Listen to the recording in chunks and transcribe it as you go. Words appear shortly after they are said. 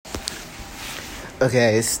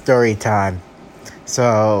Okay, it's story time.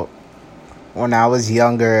 So, when I was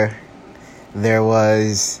younger, there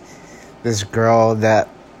was this girl that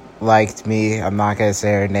liked me. I'm not gonna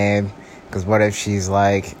say her name, because what if she's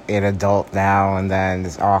like an adult now and then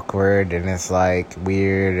it's awkward and it's like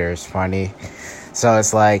weird or it's funny. So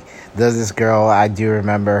it's like, there's this girl, I do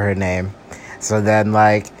remember her name. So then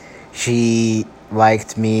like, she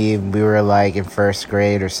liked me, we were like in first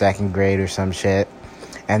grade or second grade or some shit.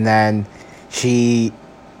 And then she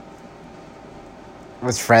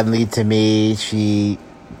was friendly to me. She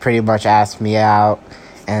pretty much asked me out,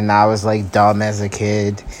 and I was like dumb as a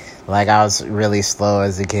kid. Like I was really slow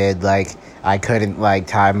as a kid. Like I couldn't like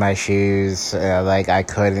tie my shoes. Like I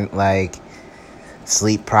couldn't like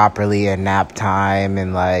sleep properly at nap time,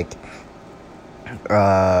 and like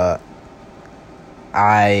I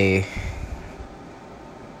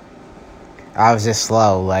was just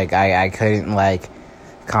slow. Like I couldn't like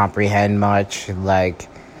comprehend much. Like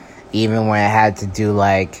even when I had to do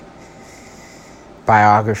like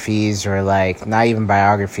biographies, or like not even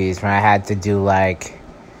biographies, when I had to do like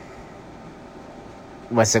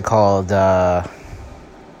what's it called, like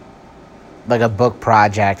a book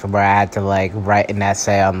project where I had to like write an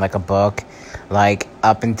essay on like a book, like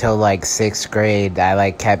up until like 6th grade I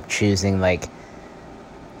like kept choosing like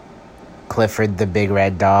Clifford the Big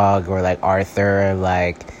Red Dog or like Arthur,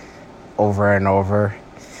 like over and over.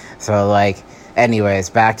 So like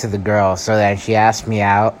anyways, back to the girl. So then she asked me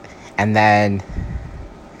out, and then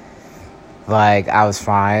like I was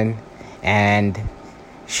fine, and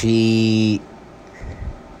she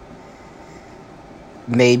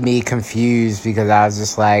made me confused because I was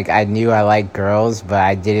just like, I knew I liked girls, but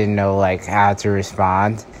I didn't know like how to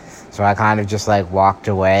respond. So I kind of just like walked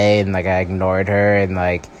away, and like I ignored her, and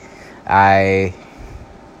like I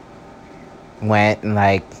went and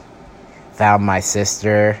like found my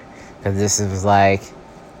sister, because this was like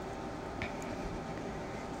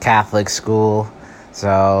Catholic school,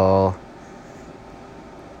 so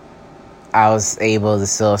I was able to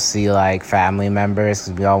still see like family members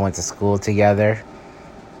because we all went to school together.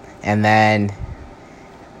 And then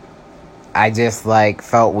I just like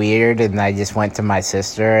felt weird, and I just went to my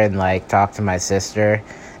sister and like talked to my sister,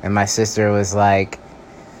 and my sister was like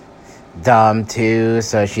dumb too,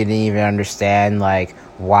 so she didn't even understand like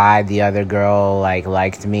why the other girl like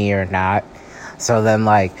liked me or not. So then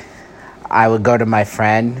like I would go to my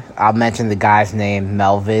friend, I'll mention the guy's name,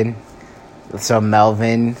 Melvin. So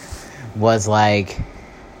Melvin was like,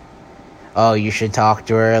 oh, you should talk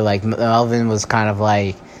to her. Like Melvin was kind of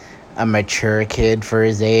like a mature kid for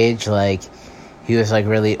his age. Like he was like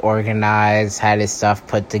really organized, had his stuff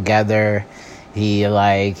put together. He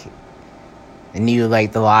like knew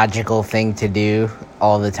like the logical thing to do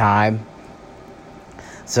all the time.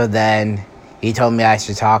 So then he told me I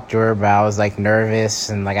should talk to her, but I was like nervous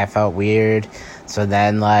and like I felt weird. So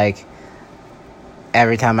then like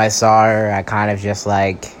every time I saw her, I kind of just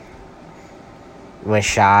like was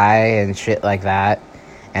shy and shit like that.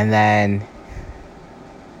 And then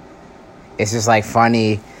it's just like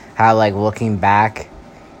funny how like looking back,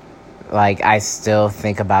 like I still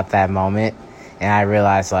think about that moment, and I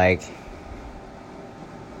realize like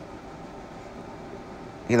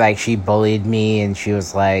she bullied me, and she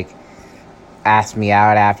was like asked me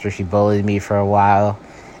out after she bullied me for a while.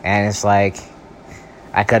 And it's like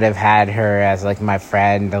I could have had her as like my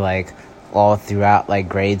friend like all throughout like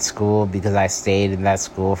grade school, because I stayed in that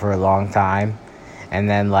school for a long time, and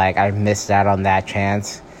then like I missed out on that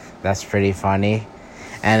chance. That's pretty funny.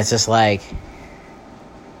 And it's just like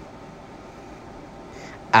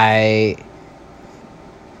I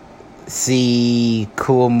see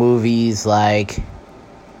cool movies like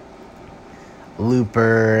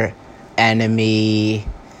Looper, Enemy,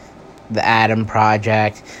 The Adam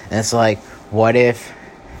Project, and it's like, what if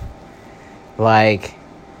like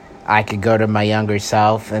I could go to my younger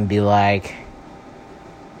self and be like,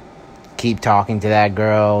 keep talking to that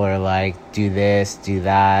girl, or like do this, do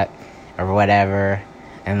that, or whatever.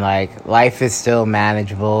 And like life is still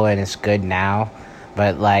manageable and it's good now,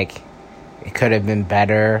 but like it could have been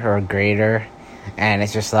better or greater. And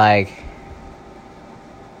it's just like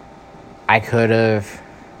I could have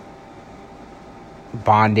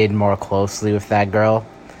bonded more closely with that girl.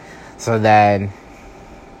 So then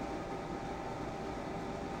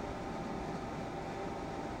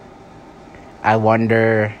I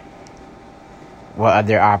wonder what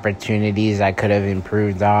other opportunities I could have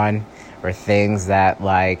improved on, or things that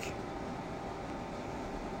like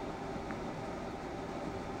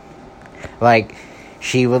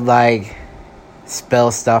she would like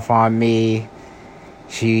spill stuff on me.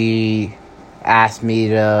 She asked me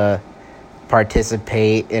to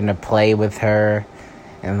participate in a play with her,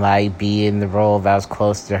 and like be in the role that was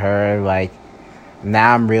close to her. Like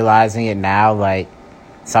now I'm realizing it now, like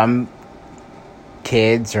some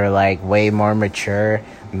kids are like way more mature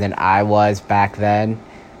than I was back then,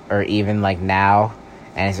 or even like now,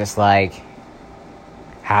 and it's just like,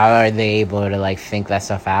 how are they able to like think that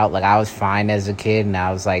stuff out? Like I was fine as a kid and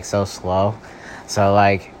I was like so slow. So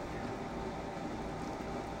like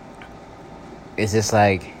it's just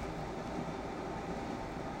like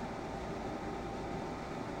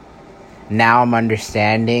now I'm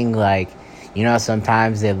understanding, like, you know,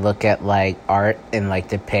 sometimes they look at like art and like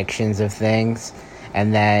depictions of things,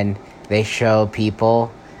 and then they show people,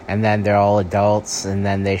 and then they're all adults, and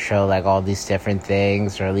then they show like all these different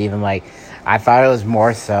things, or even like, I thought it was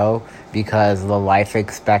more so because the life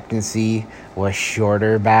expectancy was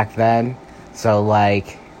shorter back then. So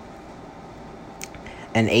like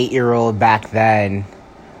an 8-year-old back then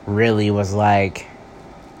really was like,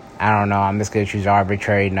 I don't know, I'm just gonna choose an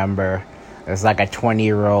arbitrary number. It's like a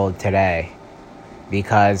 20-year-old today,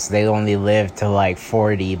 because they only lived to like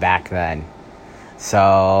 40 back then.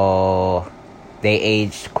 So they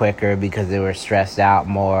aged quicker because they were stressed out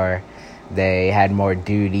more. They had more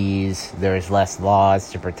duties. There was less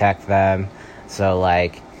laws to protect them. So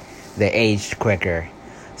like they aged quicker.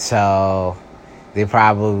 So they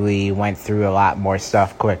probably went through a lot more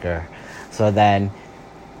stuff quicker. So then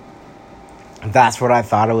that's what I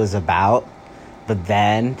thought it was about. But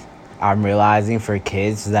then I'm realizing for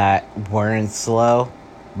kids that weren't slow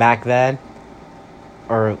back then,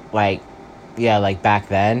 or like, yeah, like back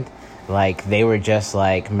then, like they were just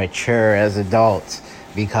like mature as adults,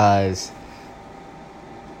 because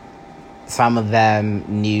some of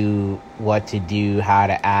them knew what to do, how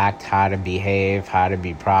to act, how to behave, how to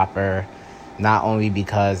be proper, not only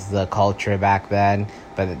because the culture back then,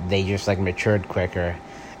 but they just like matured quicker.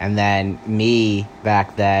 And then me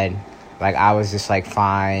back then, like I was just like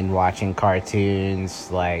fine watching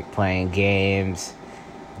cartoons, like playing games,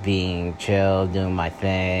 being chill, doing my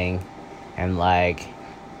thing, and like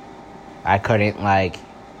I couldn't like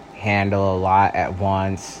handle a lot at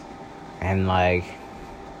once, and like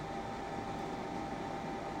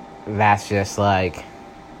that's just like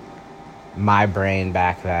my brain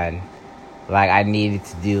back then. Like I needed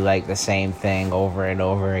to do like the same thing over and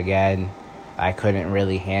over again. I couldn't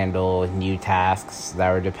really handle new tasks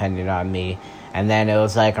that were dependent on me. And then it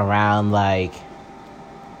was like around like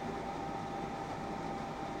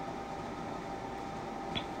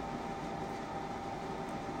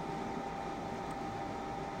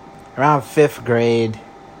around 5th grade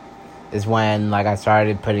is when like I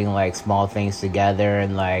started putting like small things together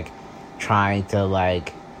and like trying to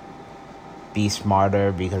like be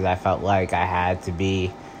smarter, because I felt like I had to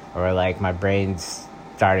be, or like my brain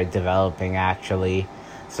started developing actually.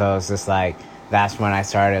 So it's just like that's when I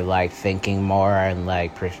started like thinking more and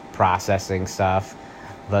like processing stuff.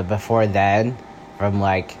 But before then, from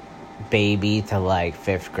like baby to like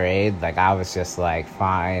 5th grade, like I was just like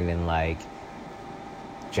fine and like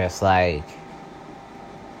just like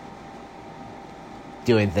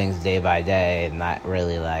doing things day by day and not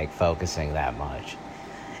really like focusing that much.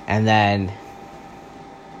 And then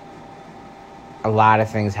a lot of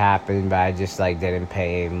things happened, but I just like didn't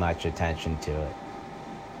pay much attention to it.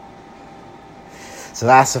 So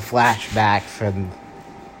that's a flashback from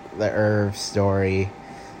the Irv story.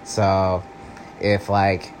 So if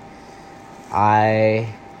like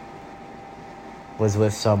I was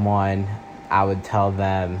with someone, I would tell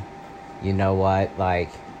them, you know what, like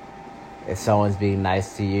if someone's being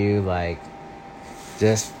nice to you, like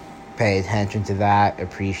just pay attention to that,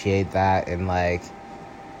 appreciate that, and like,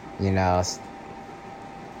 you know,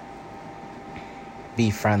 be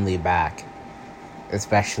friendly back,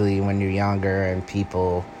 especially when you're younger and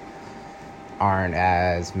people aren't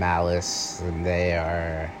as malice and they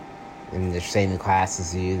are in the same class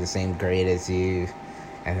as you, the same grade as you,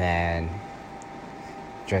 and then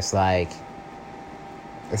just like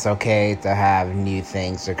it's okay to have new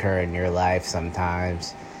things occur in your life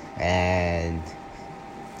sometimes and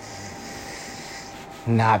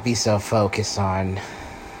not be so focused on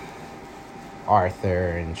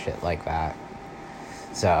Arthur and shit like that.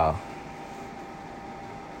 So,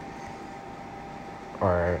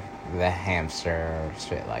 or the hamster or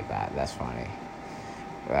shit like that. That's funny.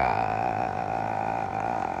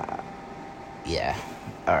 Yeah.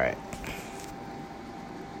 Alright.